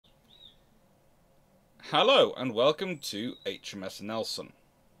Hello and welcome to HMS Nelson.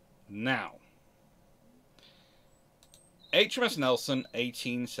 Now, HMS Nelson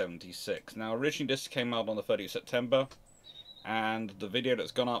 1876. Now originally this came out on the 30th of September and the video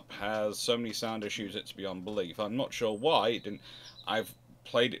that's gone up has so many sound issues it's beyond belief. I'm not sure why it didn't. I've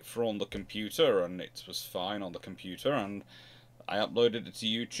played it on the computer and it was fine on the computer, and I uploaded it to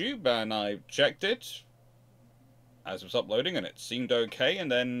YouTube and I checked it as it was uploading and it seemed okay,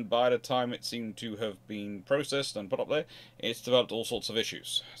 and then by the time it seemed to have been processed and put up there, it's developed all sorts of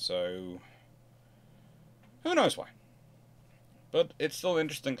issues. So who knows why. But it's still an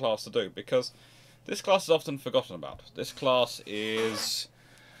interesting class to do, because this class is often forgotten about. This class is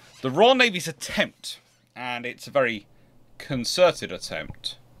the Royal Navy's attempt, and it's a very concerted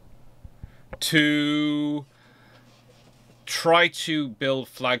attempt, to try to build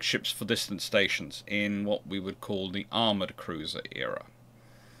flagships for distant stations in what we would call the armoured cruiser era,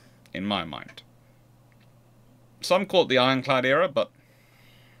 in my mind. Some call it the ironclad era, but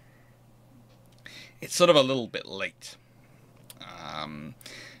it's sort of a little bit late.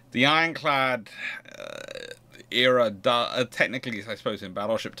 The ironclad era, technically, I suppose, in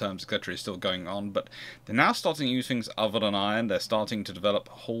battleship terms, etc., is still going on, but they're now starting to use things other than iron. They're starting to develop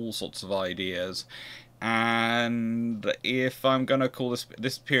whole sorts of ideas. And if I'm going to call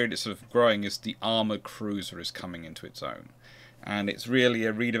this period it's sort of growing, is the armoured cruiser is coming into its own. And it's really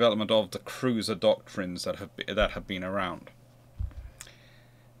a redevelopment of the cruiser doctrines that have been around.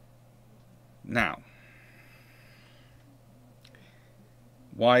 Now,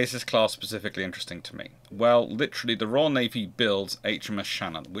 why is this class specifically interesting to me? Well, literally, the Royal Navy builds HMS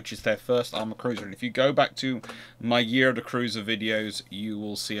Shannon, which is their first armoured cruiser. And if you go back to my Year of the Cruiser videos, you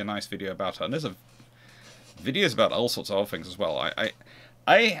will see a nice video about her. And there's videos about all sorts of other things as well.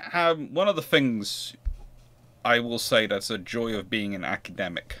 I have one of the things I will say that's a joy of being an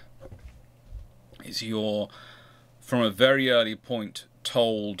academic is you're from a very early point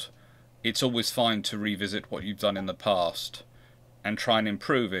told it's always fine to revisit what you've done in the past and try and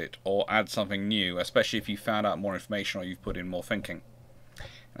improve it or add something new, especially if you found out more information or you've put in more thinking.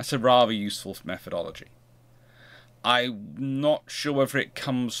 That's a rather useful methodology. I'm not sure whether it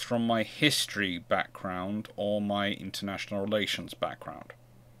comes from my history background or my international relations background.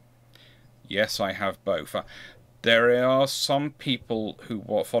 Yes, I have both. There are some people who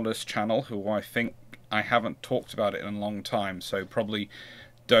follow this channel who I think I haven't talked about it in a long time, so probably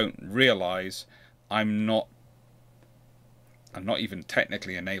don't realise I'm not even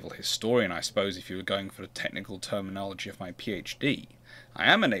technically a naval historian, I suppose, if you were going for the technical terminology of my PhD.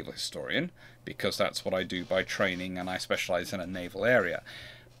 I am a naval historian, because that's what I do by training, and I specialise in a naval area.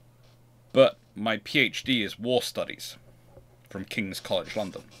 But my PhD is War Studies from King's College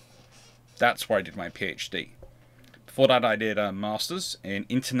London. That's where I did my PhD. Before that I did a Master's in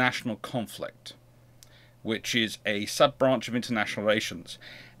International Conflict, which is a sub-branch of international relations,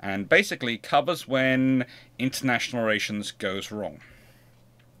 and basically covers when international relations goes wrong.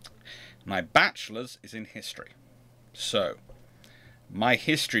 My Bachelor's is in History. So, my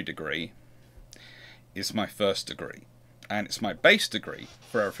history degree is my first degree, and it's my base degree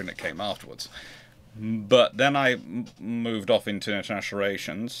for everything that came afterwards. But then I moved off into international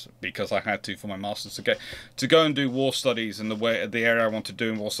relations because I had to for my master's to go and do war studies in the area I wanted to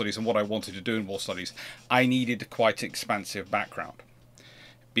do in war studies and what I wanted to do in war studies. I needed quite an expansive background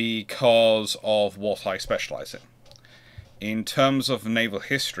because of what I specialise in. In terms of naval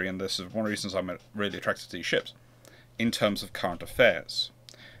history, and this is one of the reasons I'm really attracted to these ships, in terms of current affairs,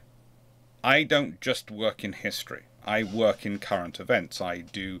 I don't just work in history. I work in current events. I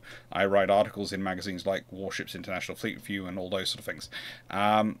write articles in magazines like Warships International Fleet Review and all those sort of things.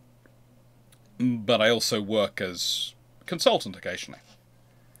 But I also work as a consultant occasionally.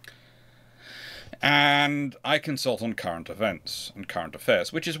 And I consult on current events and current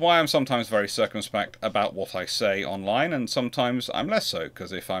affairs, which is why I'm sometimes very circumspect about what I say online, and sometimes I'm less so,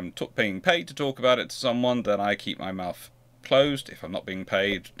 because if I'm being paid to talk about it to someone, then I keep my mouth closed. If I'm not being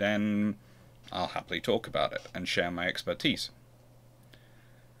paid, then I'll happily talk about it and share my expertise.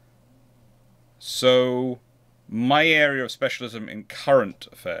 So, my area of specialism in current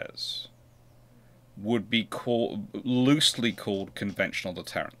affairs would be loosely called conventional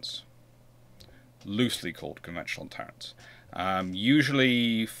deterrence. Loosely called conventional deterrence.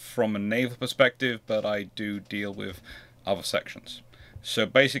 Usually from a naval perspective, but I do deal with other sections. So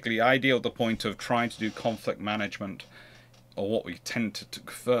basically, I deal with the point of trying to do conflict management, or what we tend to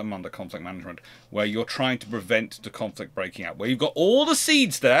confirm under conflict management, where you're trying to prevent the conflict breaking out, where you've got all the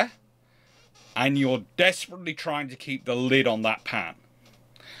seeds there, and you're desperately trying to keep the lid on that pan.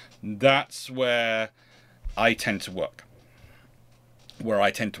 That's where I tend to work, where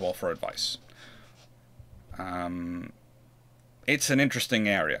I tend to offer advice. It's an interesting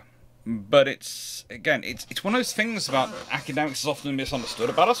area. But it's, again, it's one of those things about academics is often misunderstood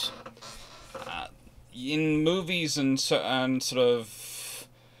about us. In movies and sort of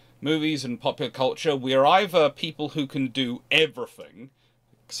movies and popular culture, we're either people who can do everything.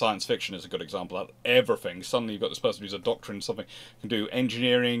 Science fiction is a good example of that. Everything. Suddenly you've got this person who's a doctor in something, can do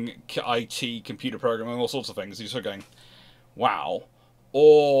engineering, IT, computer programming, all sorts of things. You're sort of going, wow.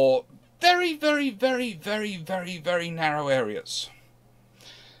 Or very, very, very, very, very, very narrow areas.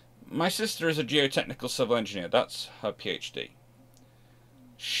 My sister is a geotechnical civil engineer. That's her PhD.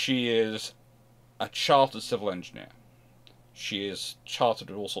 She is a chartered civil engineer. She is chartered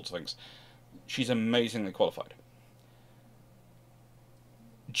with all sorts of things. She's amazingly qualified.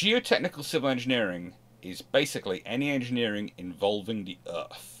 Geotechnical civil engineering is basically any engineering involving the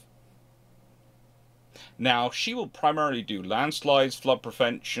earth. Now, she will primarily do landslides, flood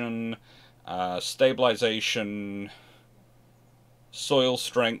prevention, stabilization, soil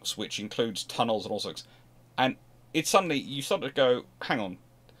strengths, which includes tunnels and all sorts. And it's suddenly, you sort of go, hang on,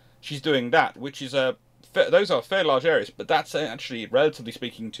 she's doing that, which is those are fairly large areas, but that's actually, relatively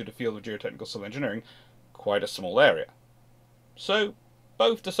speaking to the field of geotechnical civil engineering, quite a small area. So,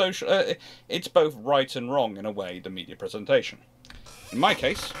 both the social, it's both right and wrong in a way, the media presentation. In my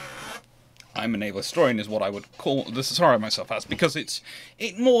case, I'm a naval historian, is what I would call describe myself as, because it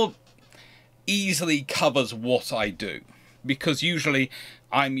more easily covers what I do. Because usually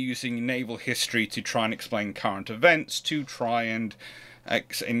I'm using naval history to try and explain current events, to try and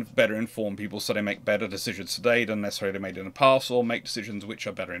better inform people so they make better decisions today than necessarily made in the past, or make decisions which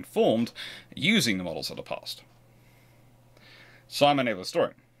are better informed using the models of the past. So I'm a naval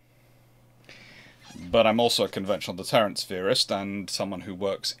historian. But I'm also a conventional deterrence theorist and someone who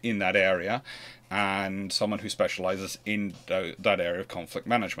works in that area and someone who specializes in that area of conflict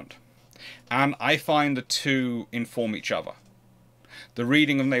management. And I find the two inform each other. The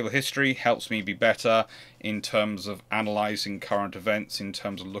reading of naval history helps me be better in terms of analysing current events, in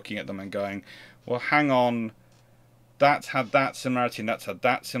terms of looking at them and going, well, hang on, that's had that similarity and that's had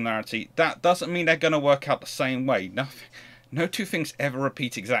that similarity. That doesn't mean they're going to work out the same way. No two things ever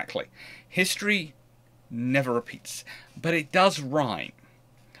repeat exactly. History never repeats, but it does rhyme.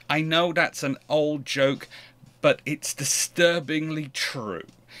 I know that's an old joke, but it's disturbingly true.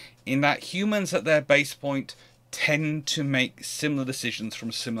 In that humans at their base point tend to make similar decisions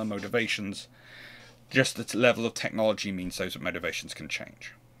from similar motivations. Just the level of technology means those motivations can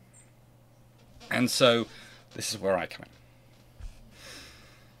change. And so, this is where I come in.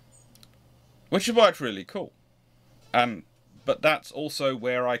 Which is why it's really cool. But that's also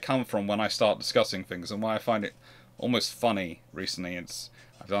where I come from when I start discussing things, and why I find it almost funny recently.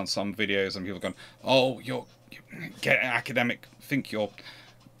 I've done some videos and people are going, oh, you get an academic,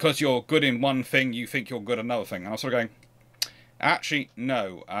 because you're good in one thing, you think you're good at another thing. And I'm sort of going, actually,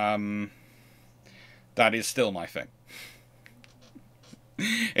 no, that is still my thing.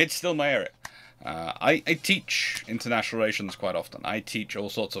 It's still my area. I teach international relations quite often. I teach all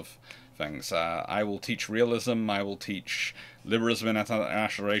sorts of things. I will teach realism, I will teach liberalism in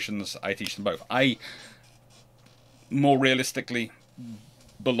international relations, I teach them both. I, more realistically,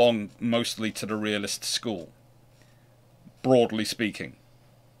 belong mostly to the realist school, broadly speaking,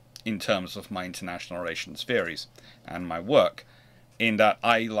 in terms of my international relations theories and my work, in that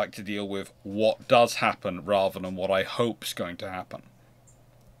I like to deal with what does happen rather than what I hope is going to happen.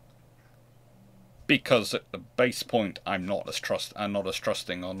 Because at the base point, I'm not as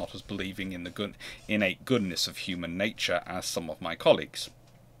trusting or not as believing in the innate goodness of human nature as some of my colleagues.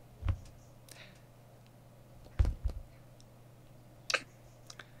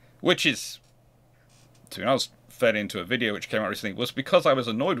 Which is, to be honest, fed into a video which came out recently, was because I was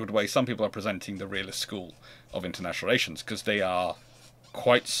annoyed with the way some people are presenting the realist school of international relations, because they are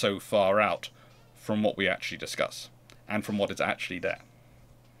quite so far out from what we actually discuss and from what is actually there.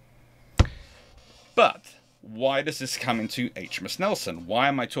 But why does this come into HMS Nelson? Why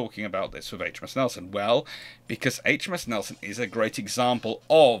am I talking about this with HMS Nelson? Well, because HMS Nelson is a great example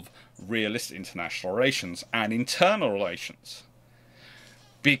of realist international relations and internal relations.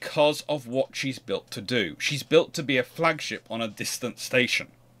 Because of what she's built to do. She's built to be a flagship on a distant station.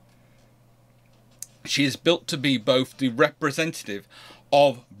 She is built to be both the representative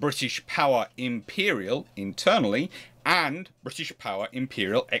of British power imperial internally and British power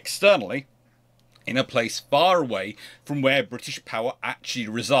imperial externally, in a place far away from where British power actually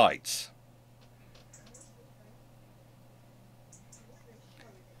resides.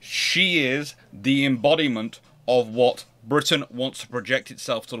 She is the embodiment of what Britain wants to project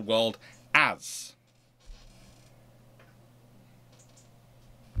itself to the world as.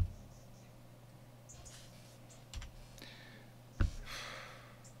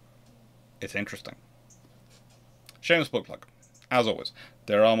 It's interesting. Shameless book plug. As always,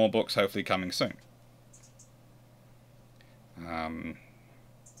 there are more books hopefully coming soon.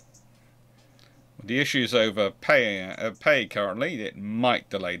 The issues over pay currently, it might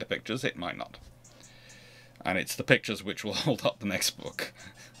delay the pictures, it might not. And it's the pictures which will hold up the next book.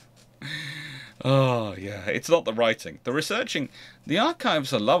 Oh, yeah, it's not the writing. The researching, the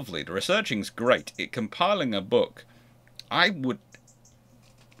archives are lovely, the researching's great. Compiling a book, I would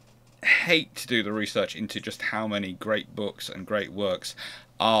hate to do the research into just how many great books and great works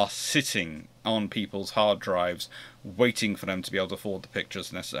are sitting on people's hard drives, waiting for them to be able to afford the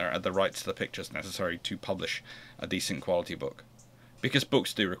pictures necessary, the rights to the pictures necessary to publish a decent quality book. Because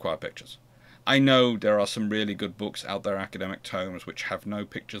books do require pictures. I know there are some really good books out there, academic tomes, which have no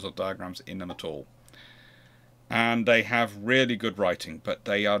pictures or diagrams in them at all. And they have really good writing, but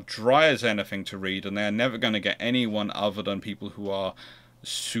they are dry as anything to read, and they are never going to get anyone other than people who are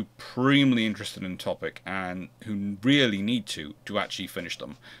supremely interested in the topic and who really need to actually finish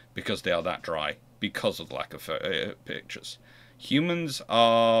them, because they are that dry, because of the lack of pictures. Humans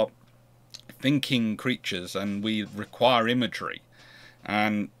are thinking creatures, and we require imagery.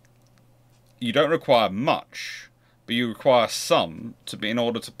 And you don't require much, but you require some in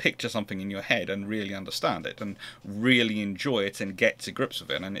order to picture something in your head and really understand it and really enjoy it and get to grips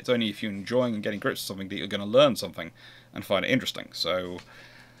with it. And it's only if you're enjoying and getting grips with something that you're going to learn something and find it interesting. So,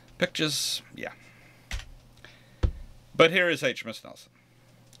 pictures, yeah. But here is HMS Nelson,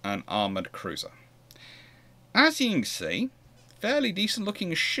 an armoured cruiser. As you can see, fairly decent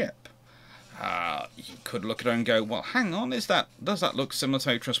looking ship. You could look at it and go, well, hang on, does that look similar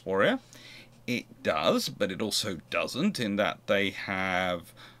to HMS Warrior? It does, but it also doesn't, in that they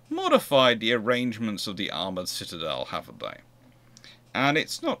have modified the arrangements of the armoured citadel, haven't they? And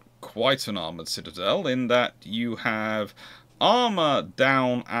it's not quite an armoured citadel, in that you have armour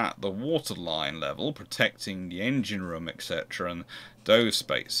down at the waterline level, protecting the engine room, etc., and those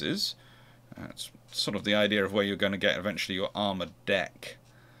spaces. That's sort of the idea of where you're going to get eventually your armoured deck,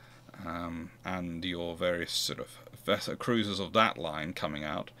 and your various sort of cruisers of that line coming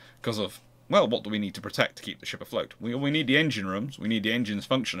out, because of, well, what do we need to protect to keep the ship afloat? We need the engine rooms, we need the engines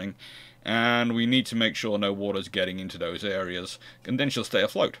functioning, and we need to make sure no water's getting into those areas, and then she'll stay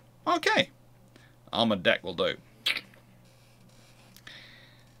afloat. Okay, armoured deck will do.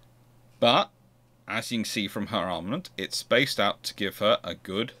 But, as you can see from her armament, it's spaced out to give her a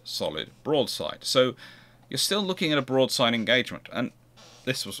good, solid broadside. So, you're still looking at a broadside engagement, and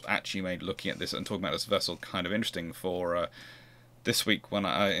this was actually made looking at this and talking about this vessel kind of interesting for this week when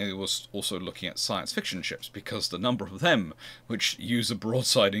I was also looking at science fiction ships, because the number of them which use a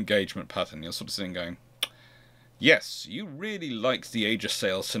broadside engagement pattern, you're sort of sitting going, yes, you really like the Aegis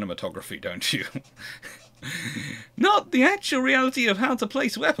Sail cinematography, don't you? Not the actual reality of how to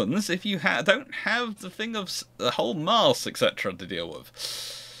place weapons if you don't have the thing of the whole masts, etc. to deal with.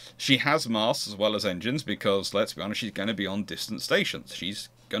 She has masts as well as engines because, let's be honest, she's going to be on distant stations. She's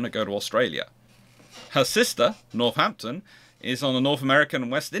going to go to Australia. Her sister, Northampton, is on the North American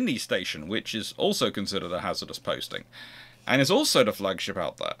and West Indies station, which is also considered a hazardous posting, and is also the flagship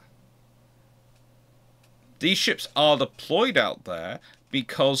out there. These ships are deployed out there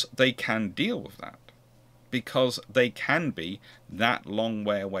because they can deal with that. Because they can be that long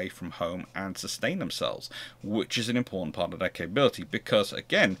way away from home and sustain themselves, which is an important part of their capability. Because,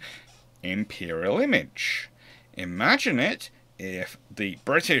 again, imperial image. Imagine it if the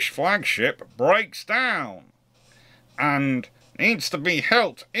British flagship breaks down and needs to be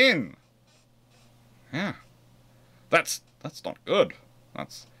held in. Yeah, that's not good.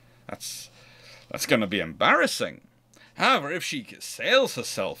 That's going to be embarrassing. However, if she sails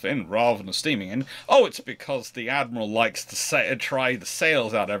herself in rather than steaming in, oh, it's because the Admiral likes to try the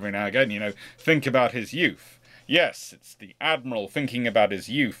sails out every now and again, you know, think about his youth. Yes, it's the Admiral thinking about his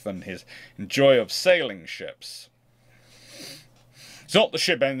youth and his joy of sailing ships. It's not the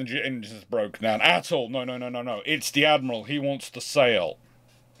ship engines is broken down at all. No. It's the Admiral. He wants to sail.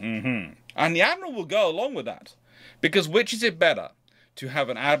 And the Admiral will go along with that. Because which is it better? To have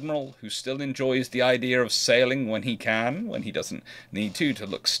an admiral who still enjoys the idea of sailing when he can, when he doesn't need to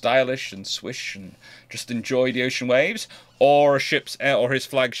look stylish and swish and just enjoy the ocean waves, or his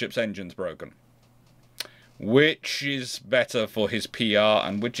flagship's engine's broken? Which is better for his PR,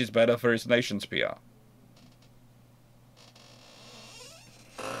 and which is better for his nation's PR?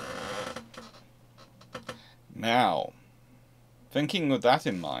 Now, thinking with that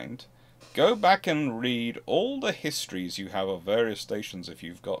in mind, go back and read all the histories you have of various stations, if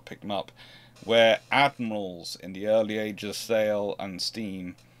you've picked them up, where admirals in the early ages of sail and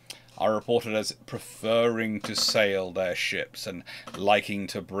steam are reported as preferring to sail their ships and liking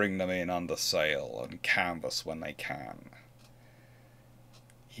to bring them in under sail and canvas when they can.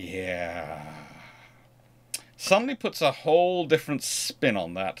 Yeah. Suddenly puts a whole different spin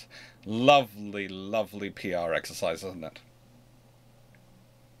on that lovely, lovely PR exercise, doesn't it?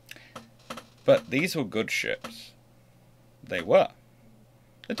 But these were good ships. They were.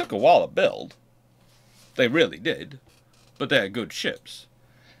 They took a while to build. They really did. But they're good ships.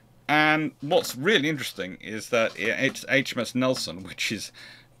 And what's really interesting is that it's HMS Nelson, which is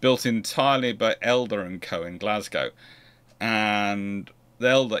built entirely by Elder & Co. in Glasgow. And the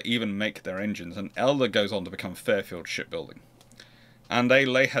Elder even make their engines. And Elder goes on to become Fairfield Shipbuilding. And they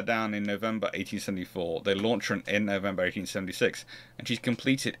lay her down in November 1874. They launch her in November 1876. And she's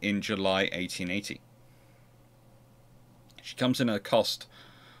completed in July 1880. She comes in at a cost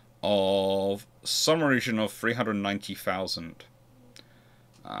of some region of 390,000.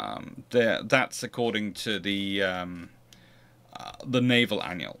 That's according to the Naval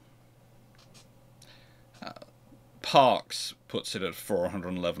Annual. Parks puts it at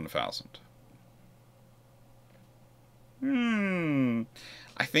 411,000.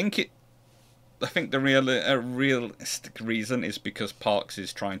 I think the realistic reason is because Parks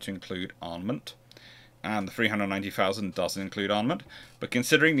is trying to include armament, and the 390,000 doesn't include armament. But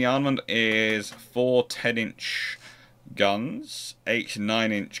considering the armament is 4 10-inch guns, 8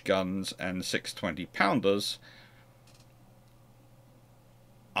 9-inch guns, and 6 20-pounders,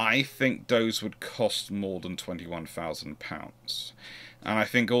 I think those would cost more than £21,000. And I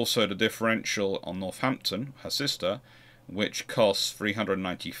think also the differential on Northampton, her sister, which costs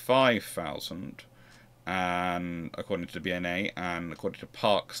 395,000, and according to the BNA, and according to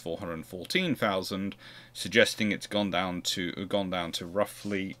Parks 414,000, suggesting it's gone down to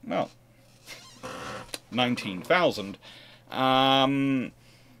roughly, well, 19,000. I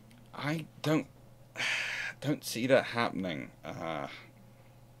don't see that happening.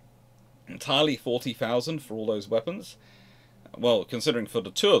 Entirely 40,000 for all those weapons. Well, considering for the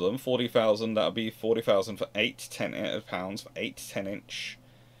two of them, 40,000, that would be 40,000 for 8 10-pounds, for 8 10-inch,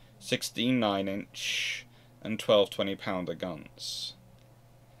 16 9-inch, and 12 20-pounder guns.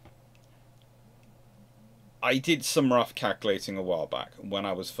 I did some rough calculating a while back when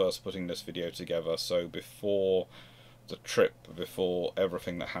I was first putting this video together, so before the trip, before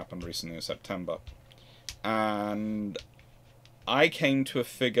everything that happened recently in September. And I came to a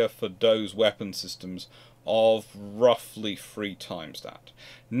figure for those weapon systems of roughly 3 times that.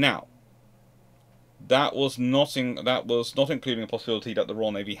 Now, that was not including the possibility that the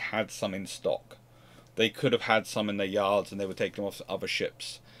Royal Navy had some in stock. They could have had some in their yards, and they were taking them off other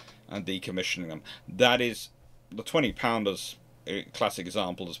ships and decommissioning them. That is, the 20-pounders, classic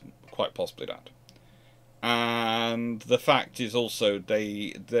example, is quite possibly that. And the fact is also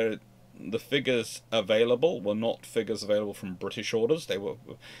the figures available were not figures available from British orders. They were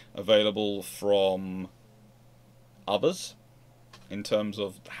available from others in terms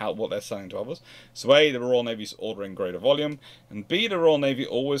of what they're selling to others. So A, the Royal Navy's ordering greater volume, and B, the Royal Navy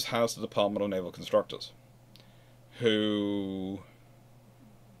always has the Department of Naval Constructors, who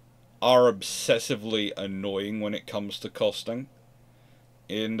are obsessively annoying when it comes to costing,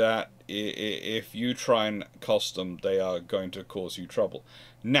 in that if you try and cost them, they are going to cause you trouble.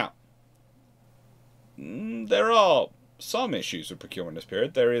 Now, there are some issues with procurement this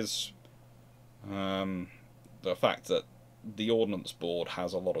period. There is the fact that the Ordnance Board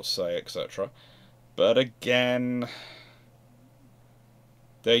has a lot of say, etc. But again,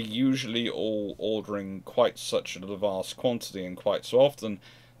 they're usually all ordering quite such a vast quantity and quite so often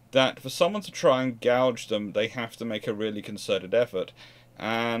that for someone to try and gouge them, they have to make a really concerted effort,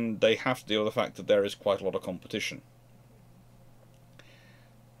 and they have to deal with the fact that there is quite a lot of competition.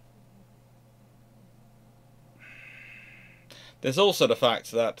 There's also the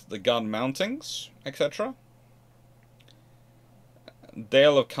fact that the gun mountings, etc.,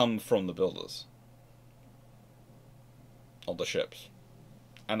 they'll have come from the builders of the ships.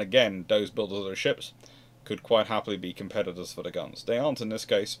 And again, those builders of the ships could quite happily be competitors for the guns. They aren't in this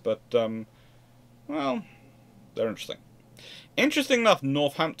case, but, well, they're interesting. Interesting enough,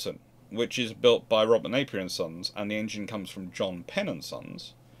 Northampton, which is built by Robert Napier and Sons, and the engine comes from John Penn and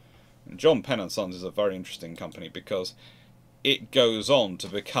Sons. And John Penn and Sons is a very interesting company because it goes on to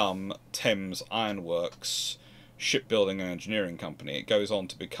become Thames Ironworks shipbuilding and engineering company. It goes on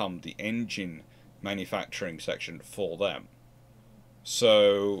to become the engine manufacturing section for them.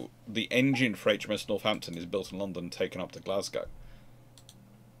 So the engine for HMS Northampton is built in London, taken up to Glasgow.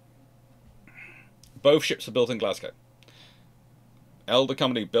 Both ships are built in Glasgow. Elder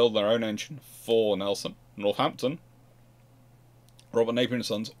Company build their own engine for Nelson. Northampton Robert Napier and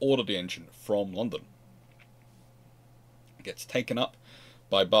Sons ordered the engine from London. It gets taken up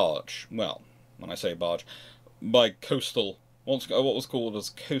by barge. Well, when I say barge, by coastal, what was called as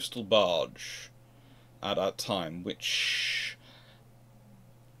coastal barge at that time, which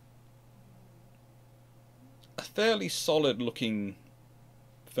a fairly solid looking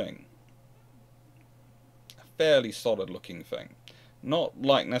thing. A fairly solid looking thing. Not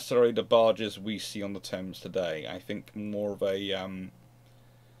like necessarily the barges we see on the Thames today. I think more of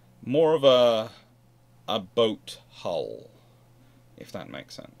a boat hull, if that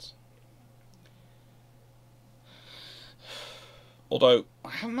makes sense. Although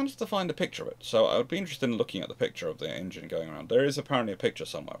I haven't managed to find a picture of it, so I would be interested in looking at the picture of the engine going around. There is apparently a picture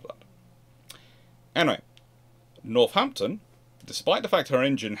somewhere of that. Anyway, Northampton, despite the fact her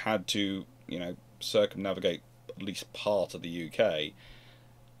engine had to, circumnavigate at least part of the UK,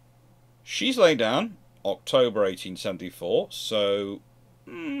 she's laid down October 1874, so,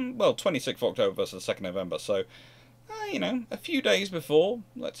 26th of October versus 2nd November, so, a few days before,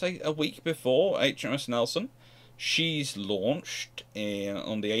 let's say a week before HMS Nelson, she's launched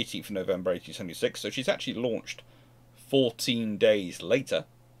on the 18th of November 1876, so she's actually launched 14 days later,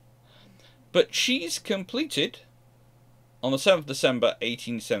 but she's completed on the 7th of December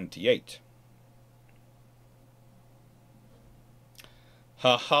 1878.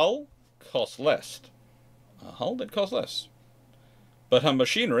 Her hull cost less. Her hull did cost less. But her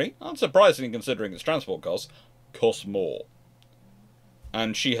machinery, unsurprisingly considering its transport costs, cost more.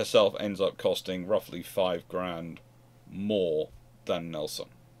 And she herself ends up costing roughly £5,000 more than Nelson.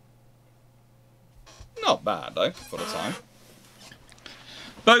 Not bad, though, for the time.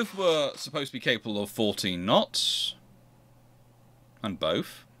 Both were supposed to be capable of 14 knots. And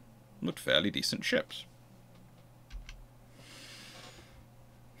both looked fairly decent ships.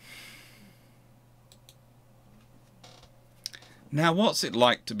 Now, what's it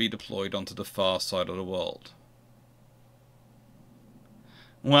like to be deployed onto the far side of the world?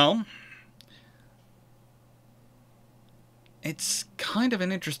 Well, it's kind of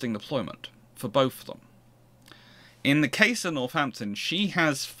an interesting deployment for both of them. In the case of Northampton, she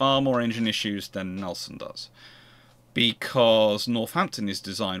has far more engine issues than Nelson does, because Northampton is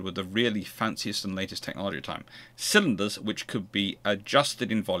designed with the really fanciest and latest technology at the time. Cylinders which could be adjusted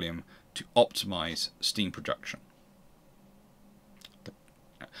in volume to optimize steam production.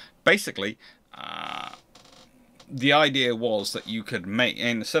 Basically, the idea was that you could make,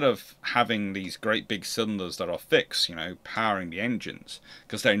 instead of having these great big cylinders that are fixed, powering the engines,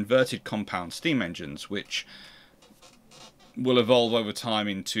 because they're inverted compound steam engines, which will evolve over time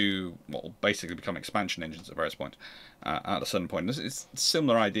into what will basically become expansion engines at various points, at a certain point. It's a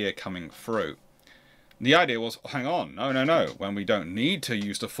similar idea coming through. The idea was, hang on, no, when we don't need to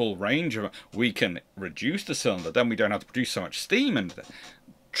use the full range, we can reduce the cylinder, then we don't have to produce so much steam, and the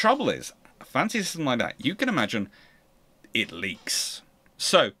trouble is, a fancy system like that, you can imagine it leaks.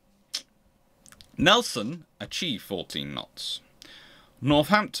 So, Nelson achieved 14 knots.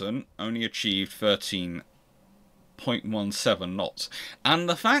 Northampton only achieved 13.17 knots. And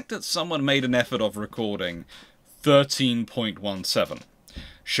the fact that someone made an effort of recording 13.17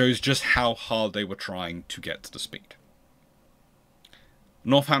 shows just how hard they were trying to get to the speed.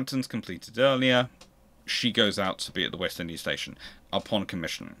 Northampton's completed earlier. She goes out to be at the West Indies Station upon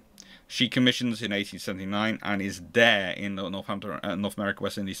commissioning. She commissions in 1879 and is there in the North America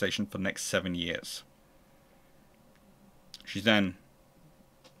West Indies Station for the next 7 years. She's then,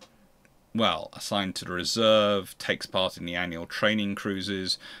 assigned to the reserve, takes part in the annual training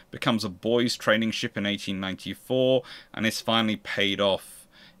cruises, becomes a boys' training ship in 1894, and is finally paid off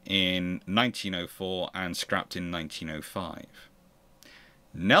in 1904 and scrapped in 1905.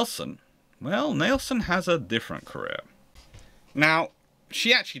 Nelson has a different career. Now,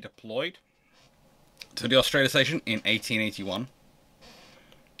 she actually deployed to the Australia Station in 1881.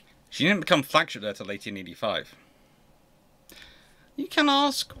 She didn't become flagship there till 1885. You can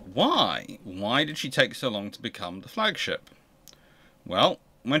ask, why? Why did she take so long to become the flagship? Well,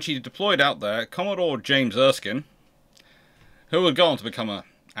 when she deployed out there, Commodore James Erskine, who would go on to become an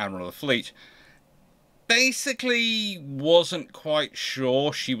Admiral of the Fleet, basically wasn't quite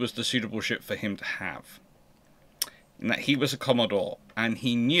sure she was the suitable ship for him to have. And that he was a Commodore, and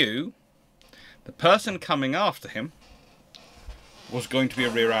he knew the person coming after him was going to be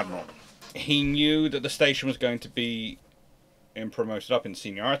a Rear Admiral. He knew that the station was going to be promoted up in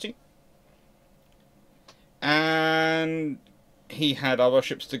seniority, and he had other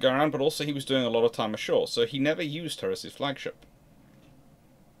ships to go around, but also he was doing a lot of time ashore, so he never used her as his flagship,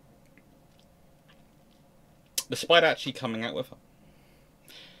 despite actually coming out with her.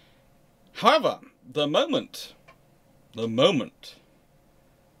 However, the moment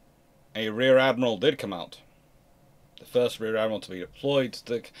a rear admiral did come out. The first rear admiral to be deployed to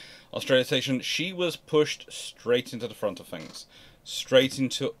the Australia station. She was pushed straight into the front of things. Straight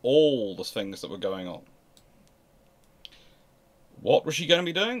into all the things that were going on. What was she going to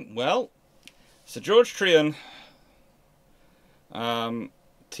be doing? Well, Sir George Tryon,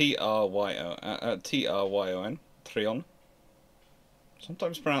 T-R-Y-O-N, Tryon,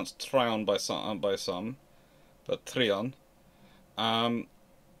 sometimes pronounced Tryon by some, but Tryon.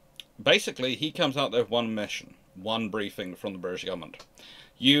 Basically, he comes out there with one mission, one briefing from the British government.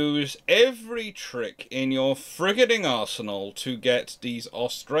 Use every trick in your frigating arsenal to get these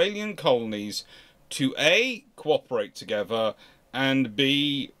Australian colonies to A, cooperate together, and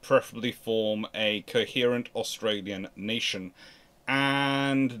B, preferably form a coherent Australian nation,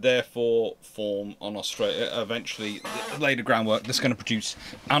 and therefore form an Australia, eventually lay the groundwork that's going to produce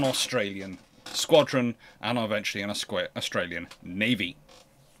an Australian squadron and eventually an Australian navy.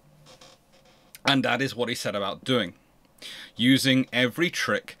 And that is what he set about doing, using every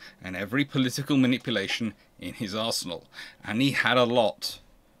trick and every political manipulation in his arsenal. And he had a lot.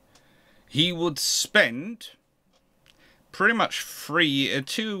 He would spend pretty much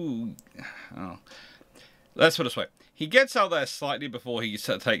let's put it this way. He gets out there slightly before he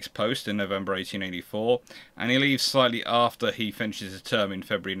takes post in November 1884, and he leaves slightly after he finishes his term in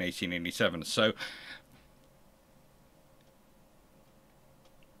February 1887. So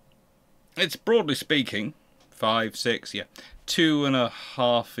it's, broadly speaking, 5, 6,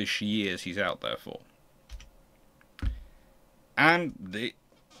 2.5-ish years he's out there for. And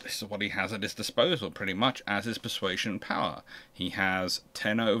this is what he has at his disposal, pretty much, as his persuasion power. He has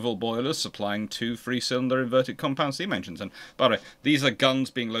 10 oval boilers supplying 2 3-cylinder inverted compound steam engines. And, by the way, these are guns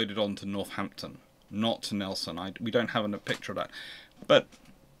being loaded onto Northampton, not to Nelson. We don't have a picture of that. But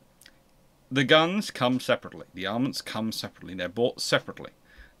the guns come separately. The armaments come separately. They're bought separately.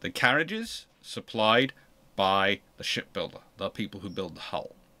 The carriages supplied by the shipbuilder, the people who build the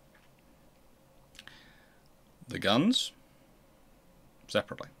hull. The guns,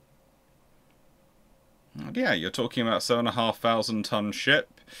 separately. And yeah, you're talking about 7,500 ton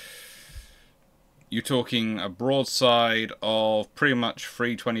ship. You're talking a broadside of pretty much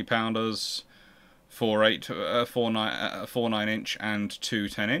 3 20-pounders, 4 9-inch and 2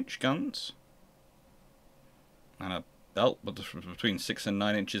 10-inch guns, and a belt between 6 and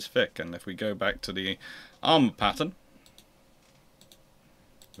 9 inches thick. And if we go back to the armour pattern,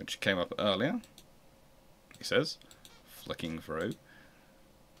 which came up earlier, he says, flicking through,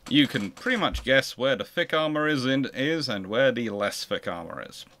 you can pretty much guess where the thick armour is and where the less thick armour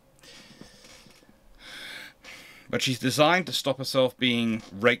is. But she's designed to stop herself being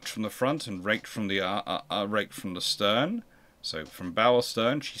raked from the front and raked from the stern. So from bow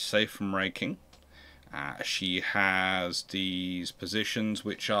stern, she's safe from raking. She has these positions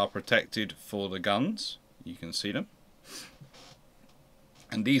which are protected for the guns. You can see them.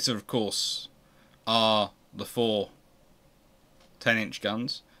 And these, of course, are the 4 10-inch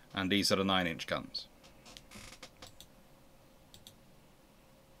guns, and these are the 9-inch guns.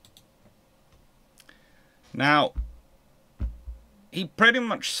 Now, he pretty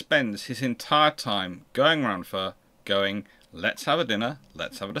much spends his entire time going around for going, let's have a dinner,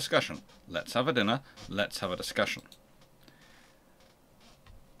 let's have a discussion. Let's have a dinner, let's have a discussion.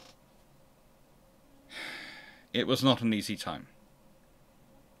 It was not an easy time.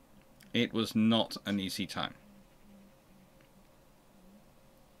 It was not an easy time.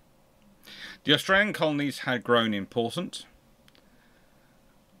 The Australian colonies had grown important,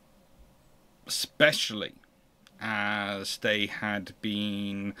 especially as they had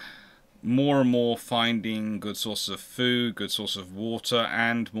been more and more finding good sources of food, good sources of water,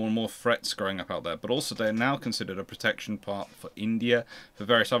 and more threats growing up out there. But also they're now considered a protection part for India, for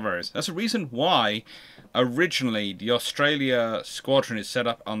various other areas. That's the reason why originally the Australia squadron is set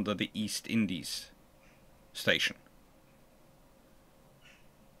up under the East Indies station.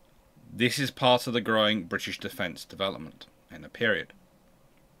 This is part of the growing British defence development in the period.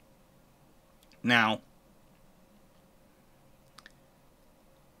 Now,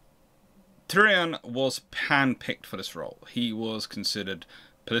 Tryon was hand-picked for this role. He was considered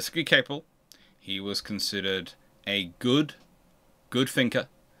politically capable. He was considered a good thinker.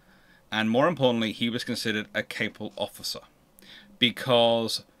 And more importantly, he was considered a capable officer.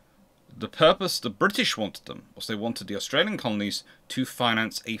 Because the purpose the British wanted them was they wanted the Australian colonies to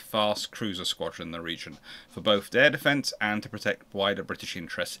finance a fast cruiser squadron in the region for both their defence and to protect wider British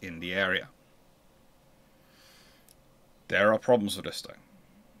interests in the area. There are problems with this, though.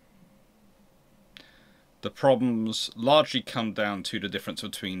 The problems largely come down to the difference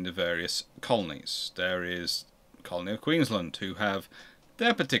between the various colonies. There is the colony of Queensland, who have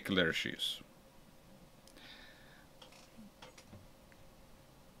They're particular issues.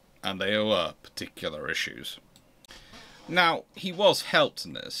 And they were particular issues. Now, he was helped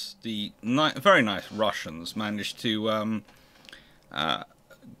in this. The very nice Russians managed to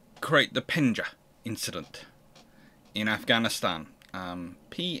create the Penja incident in Afghanistan.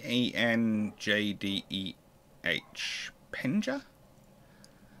 P-A-N-J-D-E-H. Penja?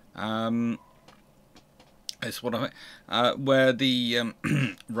 It's what where the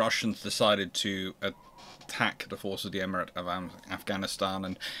Russians decided to attack the forces of the Emirate of Afghanistan,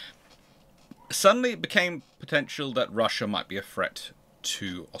 and suddenly it became potential that Russia might be a threat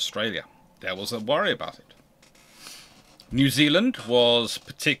to Australia. There was a worry about it. New Zealand was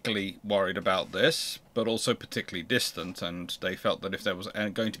particularly worried about this, but also particularly distant, and they felt that if there was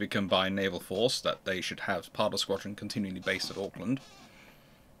going to be a combined naval force, that they should have part of the squadron continually based at Auckland.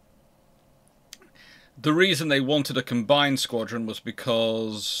 The reason they wanted a combined squadron was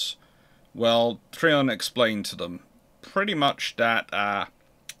because, well, Treon explained to them pretty much that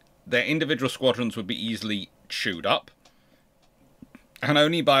their individual squadrons would be easily chewed up, and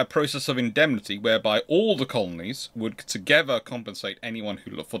only by a process of indemnity, whereby all the colonies would together compensate anyone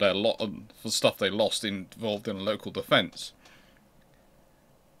who for stuff they lost involved in local defence,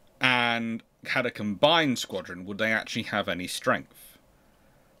 and had a combined squadron, would they actually have any strength.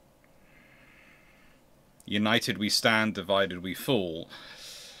 United we stand, divided we fall,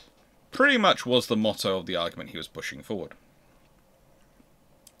 pretty much was the motto of the argument he was pushing forward.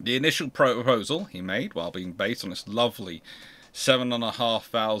 The initial proposal he made, while being based on this lovely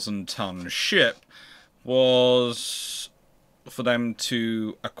 7,500 ton ship, was for them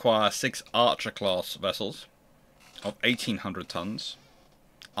to acquire 6 Archer-class vessels of 1,800 tons,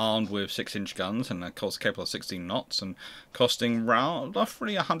 armed with 6-inch guns and of course capable of 16 knots, and costing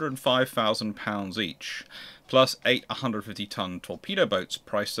roughly £105,000 each, plus 8 150-ton torpedo boats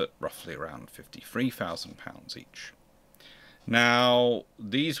priced at roughly around £53,000 each. Now,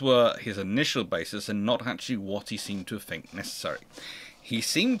 these were his initial basis and not actually what he seemed to think necessary. He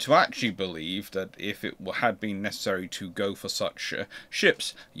seemed to actually believe that if it had been necessary to go for such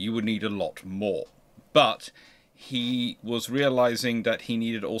ships, you would need a lot more. But he was realizing that he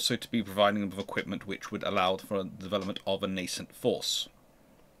needed also to be providing them with equipment which would allow for the development of a nascent force.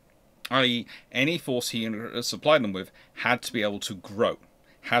 I.e., any force he supplied them with had to be able to grow,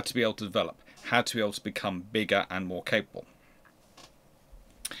 had to be able to develop, had to be able to become bigger and more capable.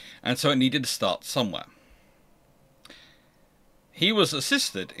 And so it needed to start somewhere. He was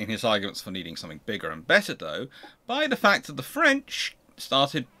assisted in his arguments for needing something bigger and better, though, by the fact that the French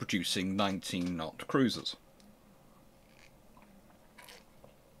started producing 19-knot cruisers.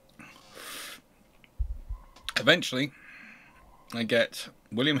 Eventually, I get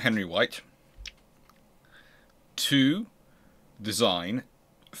William Henry White to design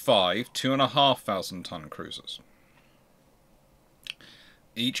 5 2,500-ton cruisers,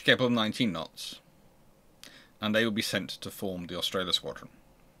 each capable of 19 knots, and they will be sent to form the Australia Squadron.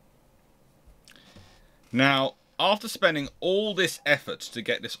 Now, after spending all this effort to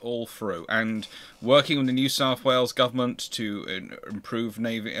get this all through, and working with the New South Wales government to improve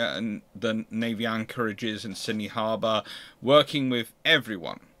the Navy anchorages in Sydney Harbour, working with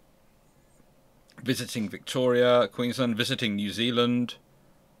everyone, visiting Victoria, Queensland, visiting New Zealand,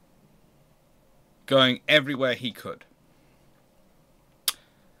 going everywhere he could.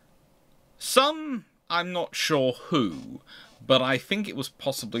 Some, I'm not sure who, but I think it was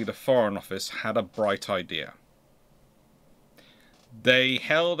possibly the Foreign Office, had a bright idea. They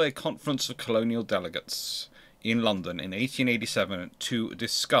held a conference of colonial delegates in London in 1887 to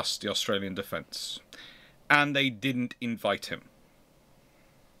discuss the Australian defence, and they didn't invite him.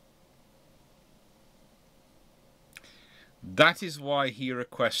 That is why he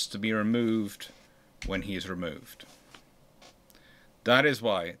requests to be removed when he is removed. That is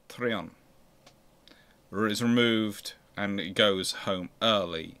why Treon is removed and goes home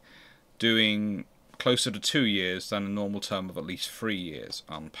early, doing closer to 2 years than a normal term of at least 3 years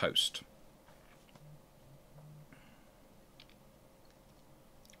on post.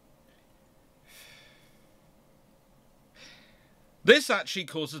 This actually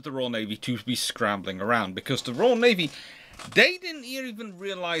causes the Royal Navy to be scrambling around, because the Royal Navy, they didn't even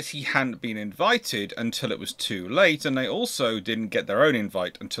realise he hadn't been invited until it was too late, and they also didn't get their own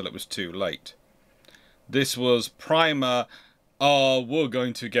invite until it was too late. This was primer, oh, we're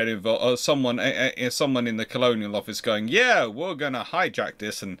going to get involved. Someone in the Colonial Office going, yeah, we're going to hijack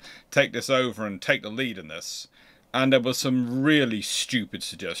this and take this over and take the lead in this. And there were some really stupid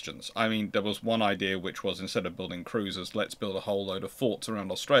suggestions. I mean, there was one idea which was, instead of building cruisers, let's build a whole load of forts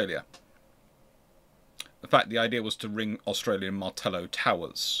around Australia. In fact, the idea was to ring Australian Martello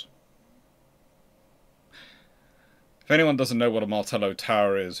Towers. If anyone doesn't know what a Martello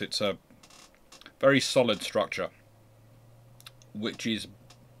Tower is, it's a very solid structure, which is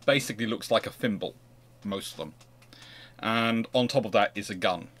basically looks like a thimble, most of them. And on top of that is a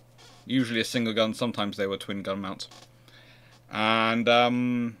gun. Usually a single gun, sometimes they were twin gun mounts.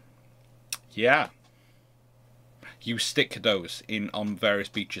 And, yeah. You stick those in on various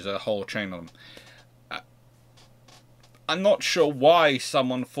beaches, a whole chain of them. I'm not sure why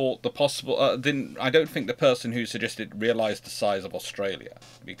someone thought the possible... I don't think the person who suggested realised the size of Australia.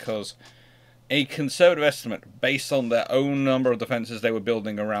 Because a conservative estimate, based on their own number of defences they were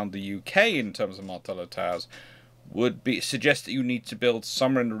building around the UK in terms of Martello Towers, would suggest that you need to build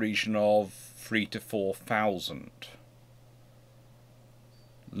somewhere in the region of 3,000 to 4,000.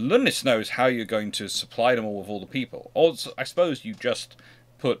 Goodness knows how you're going to supply them all with all the people. Or I suppose you just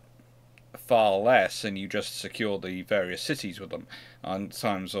put far less and you just secure the various cities with them on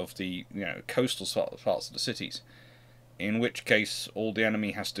terms of the coastal parts of the cities. In which case all the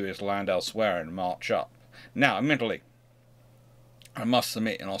enemy has to do is land elsewhere and march up. Now, admittedly, I must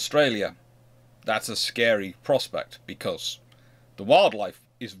admit in Australia that's a scary prospect because the wildlife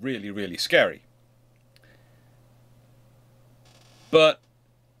is really, really scary. But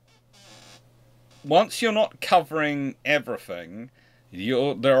once you're not covering everything,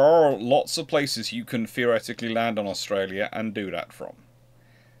 there are lots of places you can theoretically land on Australia and do that from.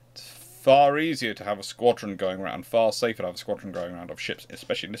 It's far easier to have a squadron going around, far safer to have a squadron going around of ships,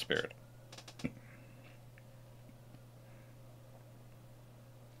 especially in this period.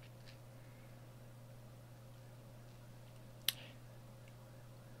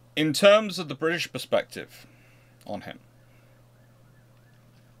 In terms of the British perspective on him,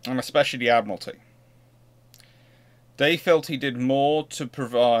 and especially the Admiralty, they felt he did more to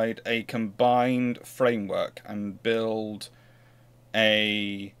provide a combined framework and build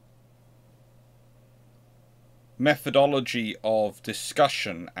a methodology of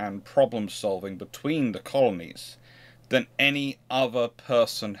discussion and problem solving between the colonies than any other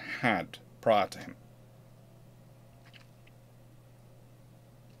person had prior to him.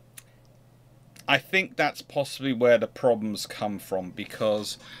 I think that's possibly where the problems come from,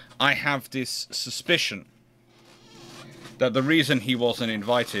 because I have this suspicion that the reason he wasn't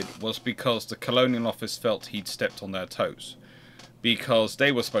invited was because the Colonial Office felt he'd stepped on their toes. Because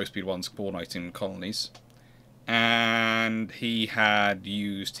they were supposed to be the ones coordinating the colonies. And he had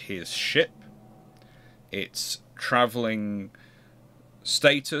used his ship, its travelling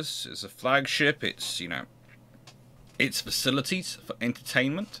status as a flagship, its, its facilities for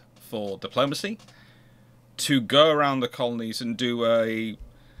entertainment, for diplomacy, to go around the colonies and do a,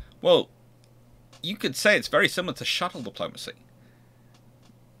 well, you could say it's very similar to shuttle diplomacy.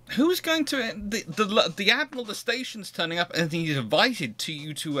 Who's going to... The Admiral of the Station's turning up and he's invited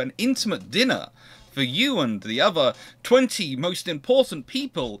you to an intimate dinner for you and the other 20 most important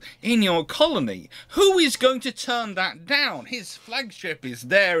people in your colony. Who is going to turn that down? His flagship is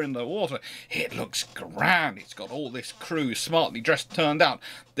there in the water. It looks grand. It's got all this crew smartly dressed, turned out.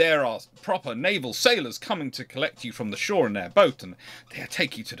 There are proper naval sailors coming to collect you from the shore in their boat, and they'll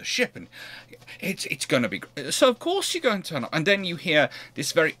take you to the ship, and it's going to be... So of course you're going to turn up. And then you hear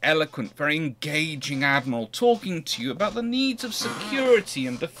this very eloquent, very engaging Admiral talking to you about the needs of security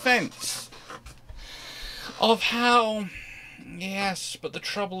and defence. Of how, yes, but the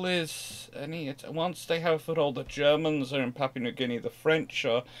trouble is, once they have a foothold, the Germans are in Papua New Guinea, the French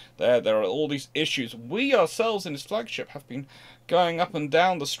are there are all these issues. We ourselves in this flagship have been going up and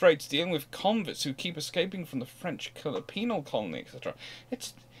down the straits dealing with convicts who keep escaping from the French penal colony, etc.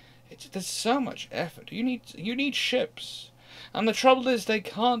 There's so much effort. You need ships. And the trouble is they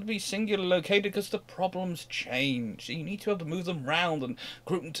can't be singularly located because the problems change. You need to be able to move them round and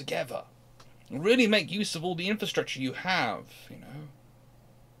group them together. Really make use of all the infrastructure you have,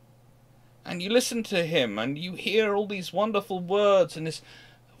 And you listen to him, and you hear all these wonderful words, and this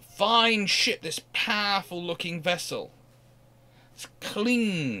fine ship, this powerful-looking vessel. It's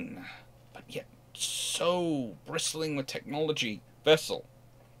clean, but yet so bristling with technology vessel.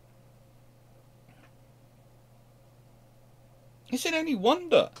 Is it any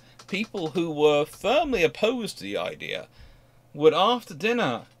wonder people who were firmly opposed to the idea would, after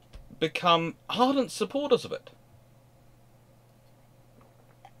dinner, become ardent supporters of it?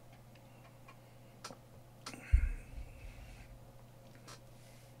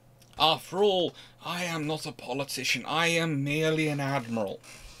 After all, I am not a politician. I am merely an admiral.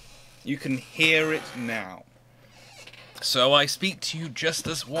 You can hear it now. So I speak to you just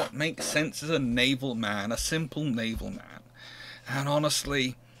as what makes sense as a naval man, a simple naval man. And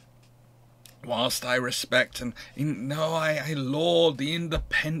honestly, whilst I respect and I laud the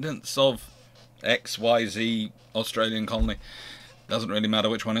independence of XYZ Australian colony, doesn't really matter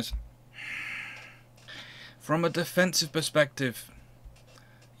which one is. From a defensive perspective,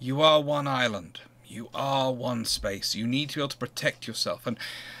 you are one island. You are one space. You need to be able to protect yourself. And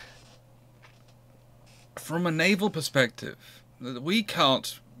from a naval perspective, we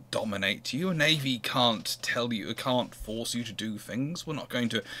can't dominate you. A navy can't tell you, can't force you to do things. We're not going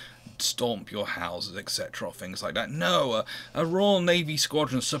to stomp your houses, etc., or things like that. No, a Royal Navy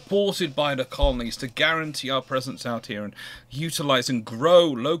squadron supported by the colonies to guarantee our presence out here and utilise and grow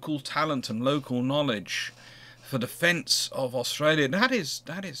local talent and local knowledge for defence of Australia. That is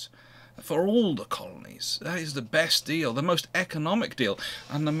for all the colonies. That is the best deal, the most economic deal,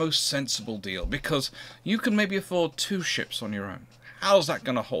 and the most sensible deal, because you can maybe afford 2 ships on your own. How's that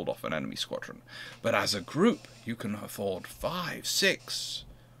going to hold off an enemy squadron? But as a group, you can afford 5, 6,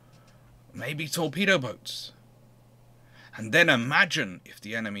 maybe torpedo boats. And then imagine if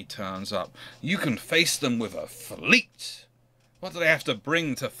the enemy turns up. You can face them with a fleet. What do they have to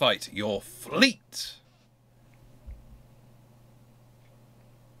bring to fight? Your fleet.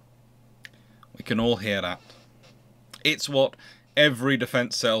 We can all hear that. It's what every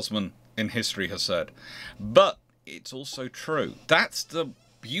defense salesman in history has said. But it's also true. That's the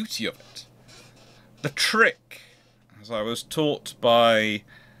beauty of it. The trick, as I was taught by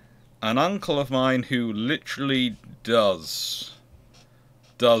an uncle of mine who literally does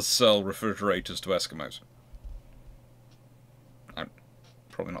sell refrigerators to Eskimos. I'm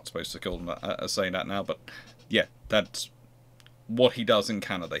probably not supposed to call them that, saying that now, but yeah, that's what he does in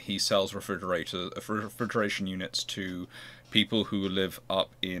Canada. He sells refrigeration units to people who live up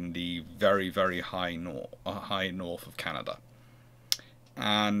in the very, very high north of Canada.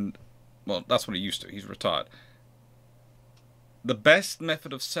 And, well, that's what he used to. He's retired. The best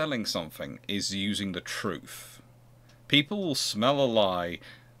method of selling something is using the truth. People will smell a lie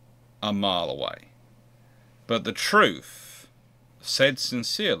a mile away. But the truth, said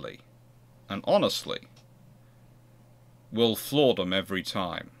sincerely and honestly, will floor them every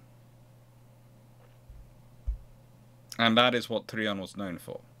time. And that is what Trion was known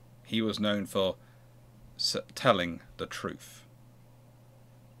for. He was known for telling the truth.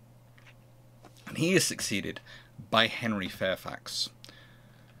 And he is succeeded by Henry Fairfax,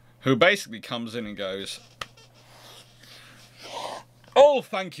 who basically comes in and goes, "Oh,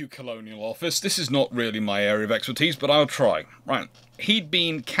 thank you, Colonial Office. This is not really my area of expertise, but I'll try." Right. He'd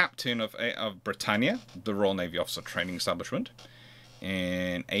been captain of Britannia, the Royal Navy Officer Training Establishment,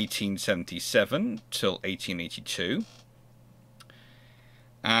 in 1877 till 1882.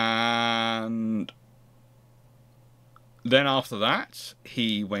 And then after that,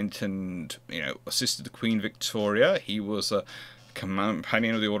 he went and, assisted the Queen Victoria. He was a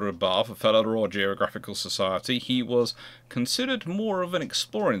companion of the Order of Bath, a fellow of the Royal Geographical Society. He was considered more of an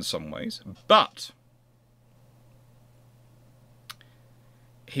explorer in some ways, but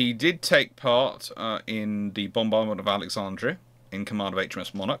he did take part in the bombardment of Alexandria in command of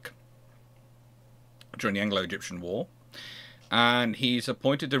HMS Monarch during the Anglo-Egyptian War, and he's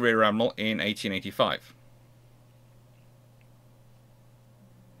appointed the Rear Admiral in 1885.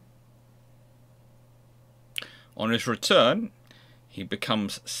 On his return, he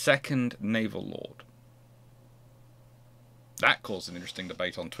becomes Second Naval Lord. That caused an interesting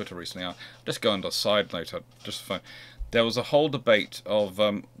debate on Twitter recently. I'll just go on a side note. There was a whole debate of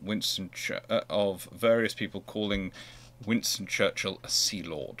of various people calling Winston Churchill a Sea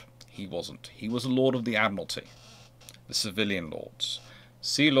Lord. He wasn't. He was a Lord of the Admiralty, the civilian lords.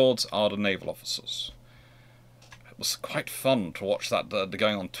 Sea Lords are the naval officers. It was quite fun to watch that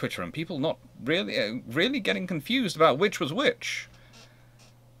going on Twitter, and people not really getting confused about which was which.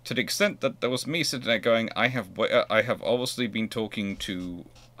 To the extent that there was me sitting there going, I have obviously been talking to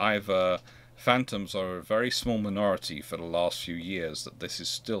either phantoms or a very small minority for the last few years that this is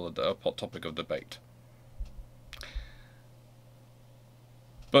still a hot topic of debate.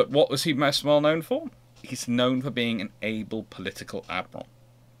 But what was he most well known for? He's known for being an able political admiral.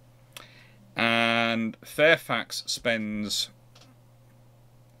 And Fairfax spends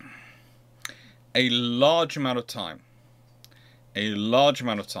a large amount of time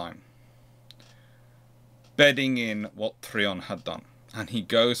bedding in what Trion had done. And he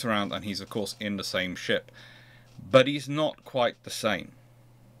goes around and he's of course in the same ship. But he's not quite the same.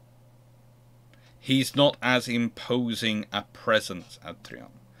 He's not as imposing a presence as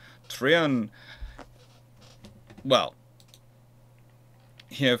Trion. Trion, well,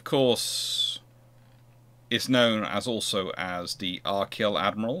 he of course is known as also as the Arkiel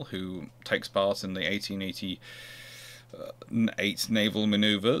Admiral, who takes part in the 1880 8 naval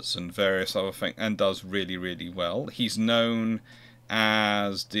maneuvers and various other things, and does really, really well. He's known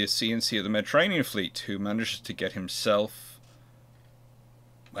as the CNC of the Mediterranean Fleet, who manages to get himself,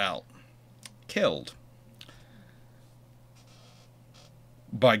 well, killed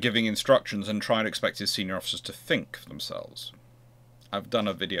by giving instructions and trying to expect his senior officers to think for themselves. I've done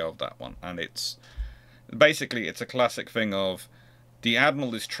a video of that one, and it's basically, it's a classic thing of the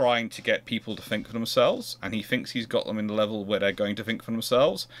Admiral is trying to get people to think for themselves, and he thinks he's got them in the level where they're going to think for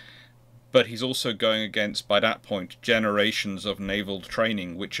themselves, but he's also going against, by that point, generations of naval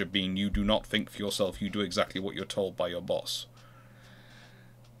training which have been, you do not think for yourself, you do exactly what you're told by your boss.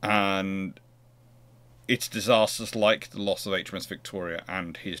 And it's disasters like the loss of HMS Victoria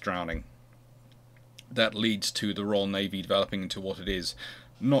and his drowning that leads to the Royal Navy developing into what it is,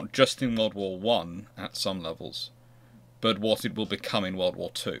 not just in World War I at some levels, but what it will become in World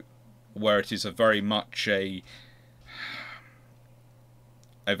War II, where it is a very much a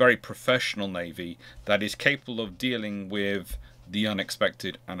very professional navy that is capable of dealing with the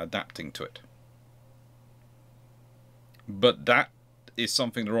unexpected and adapting to it. But that is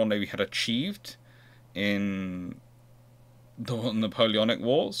something the Royal Navy had achieved in the Napoleonic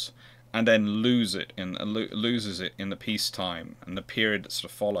Wars, and then loses it in the peacetime and the period that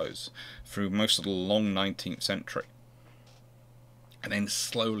sort of follows through most of the long 19th century, and then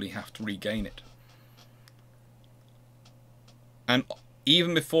slowly have to regain it. And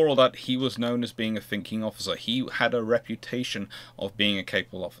even before all that, he was known as being a thinking officer. He had a reputation of being a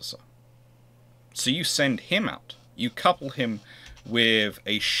capable officer. So you send him out, you couple him with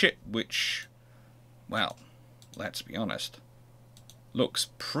a ship which, well, let's be honest, looks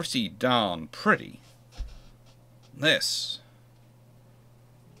pretty darn pretty. This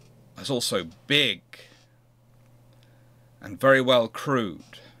is also big and very well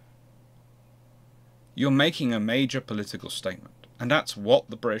crewed. You're making a major political statement, and that's what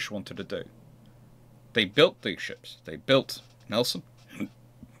the British wanted to do. They built these ships. They built Nelson.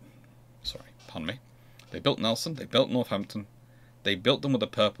 Sorry, pardon me. They built Nelson. They built Northampton. They built them with the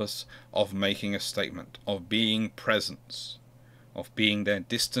purpose of making a statement, of being presence, of being their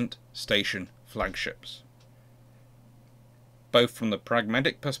distant station flagships. Both from the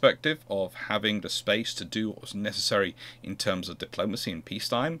pragmatic perspective of having the space to do what was necessary in terms of diplomacy and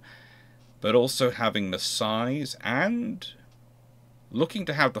peacetime, but also having the size and looking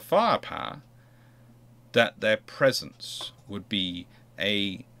to have the firepower that their presence would be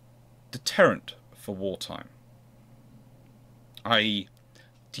a deterrent for wartime. I.e.,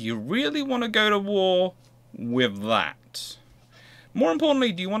 do you really want to go to war with that? More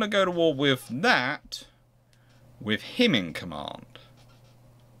importantly, do you want to go to war with that with him in command?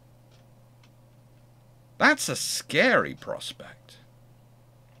 That's a scary prospect.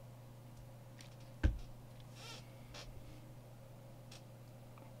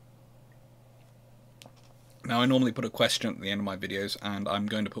 Now, I normally put a question at the end of my videos, and I'm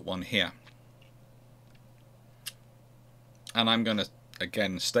going to put one here. And I'm going to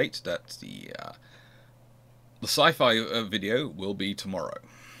again state that the sci-fi video will be tomorrow.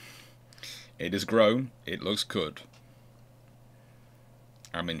 It is grown. It looks good.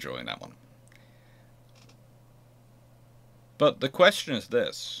 I'm enjoying that one. But the question is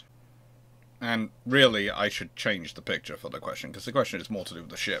this, and really I should change the picture for the question, because the question is more to do with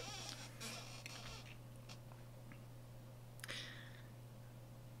the ship.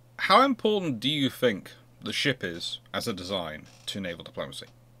 How important do you think the ship is as a design to naval diplomacy?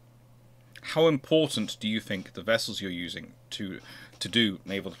 How important do you think the vessels you're using to do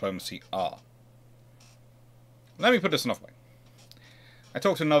naval diplomacy are? Let me put this another way. I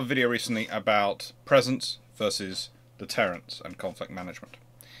talked in another video recently about presence versus deterrence and conflict management.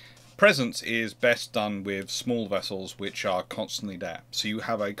 Presence is best done with small vessels which are constantly there. So you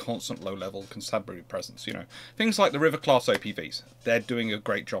have a constant low-level constabulary presence. You know, things like the River-class OPVs. They're doing a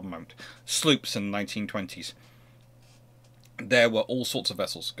great job at the moment. Sloops in the 1920s. There were all sorts of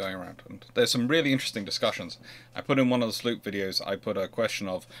vessels going around. And there's some really interesting discussions. I put in one of the sloop videos, I put a question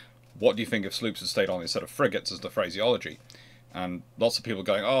of, what do you think if sloops had stayed on instead of frigates as the phraseology? And lots of people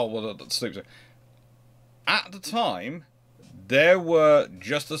going, oh, well, the sloops are... At the time, there were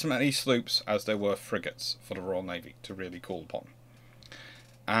just as many sloops as there were frigates for the Royal Navy to really call upon.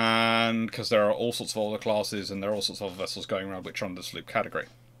 And because there are all sorts of other classes and there are all sorts of other vessels going around which are under the sloop category.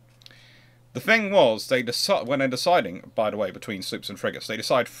 The thing was, when they're deciding, by the way, between sloops and frigates, they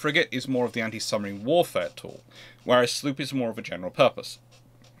decide frigate is more of the anti-submarine warfare tool, whereas sloop is more of a general purpose.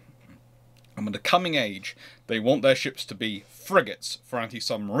 And with the coming age, they want their ships to be frigates for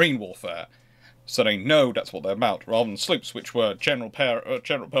anti-submarine warfare, so they know that's what they're about, rather than sloops, which were general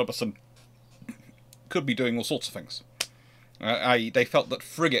purpose and could be doing all sorts of things. They felt that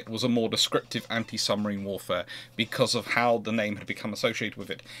frigate was a more descriptive anti-submarine warfare because of how the name had become associated with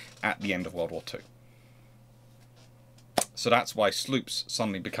it at the end of World War II. So that's why sloops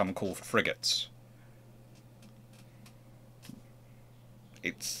suddenly become called frigates.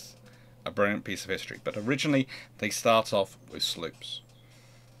 It's a brilliant piece of history, but originally they start off with sloops.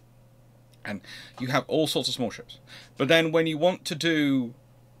 And you have all sorts of small ships. But then when you want to do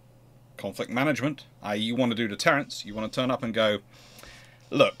conflict management, i.e. you want to do deterrence, you want to turn up and go,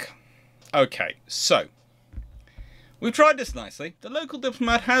 look, okay, so we've tried this nicely. The local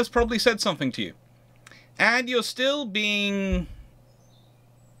diplomat has probably said something to you. And you're still being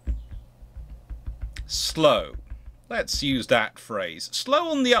slow. Let's use that phrase. Slow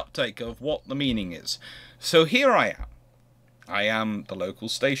on the uptake of what the meaning is. So here I am. I am the local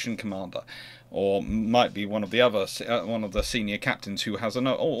station commander, or might be one of the senior captains who has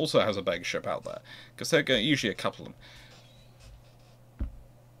also has a big ship out there, because they're usually a couple of them.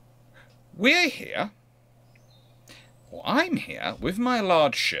 We're here, or I'm here with my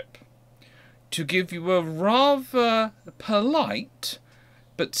large ship, to give you a rather polite,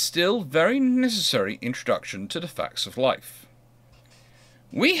 but still very necessary introduction to the facts of life.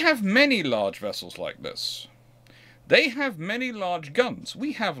 We have many large vessels like this. They have many large guns.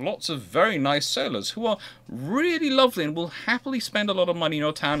 We have lots of very nice sailors who are really lovely and will happily spend a lot of money in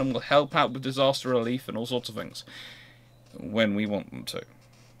your town and will help out with disaster relief and all sorts of things when we want them to.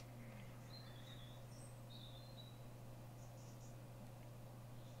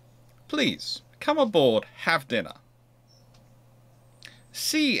 Please, come aboard, have dinner.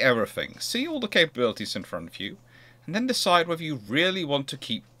 See everything, see all the capabilities in front of you, and then decide whether you really want to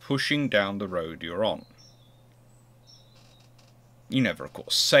keep pushing down the road you're on. You never, of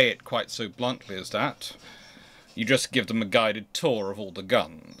course, say it quite so bluntly as that. You just give them a guided tour of all the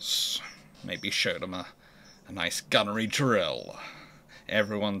guns. Maybe show them a nice gunnery drill.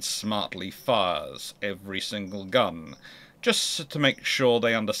 Everyone smartly fires every single gun, just to make sure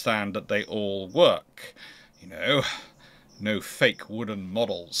they understand that they all work. You know, no fake wooden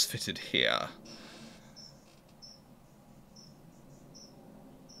models fitted here.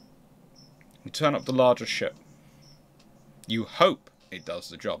 You turn up the larger ship. You hope it does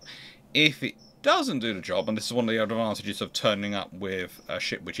the job. If it doesn't do the job, and this is one of the advantages of turning up with a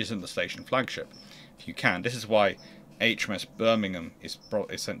ship which isn't the station flagship, if you can, this is why HMS Birmingham is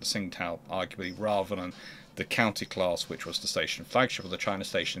sent to Tsingtao, arguably, rather than the County class, which was the station flagship of the China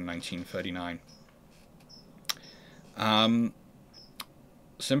station in 1939.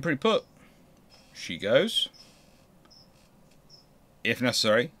 Simply put, she goes. If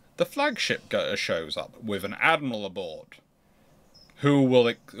necessary, the flagship shows up with an admiral aboard, who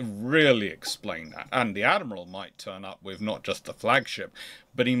will really explain that. And the admiral might turn up with not just the flagship,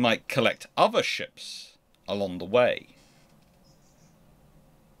 but he might collect other ships along the way.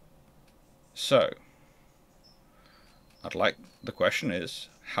 So, the question is,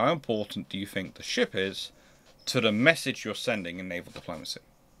 how important do you think the ship is to the message you're sending in naval diplomacy?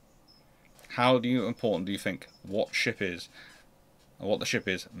 How important do you think what ship is, and what the ship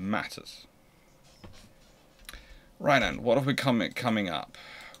is, matters? Right, and what have we coming up?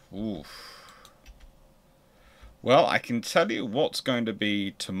 Oof. Well, I can tell you what's going to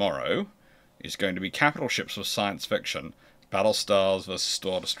be tomorrow. Is going to be capital ships of science fiction, battle stars versus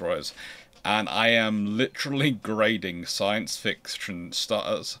star destroyers, and I am literally grading science fiction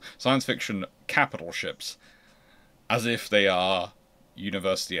capital ships as if they are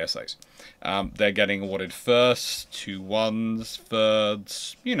university essays. They're getting awarded firsts, 2 1s,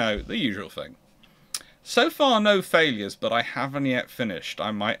 thirds, you know, the usual thing. So far, no failures, but I haven't yet finished. I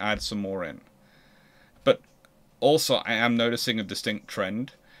might add some more in. But also, I am noticing a distinct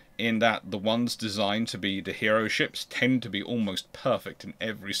trend in that the ones designed to be the hero ships tend to be almost perfect in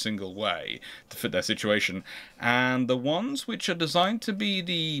every single way to fit their situation. And the ones which are designed to be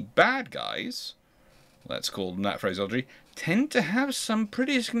the bad guys, let's call them that phraseology, tend to have some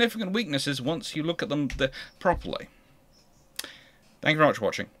pretty significant weaknesses once you look at them properly. Thank you very much for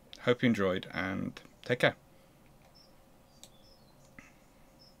watching. Hope you enjoyed, and take care.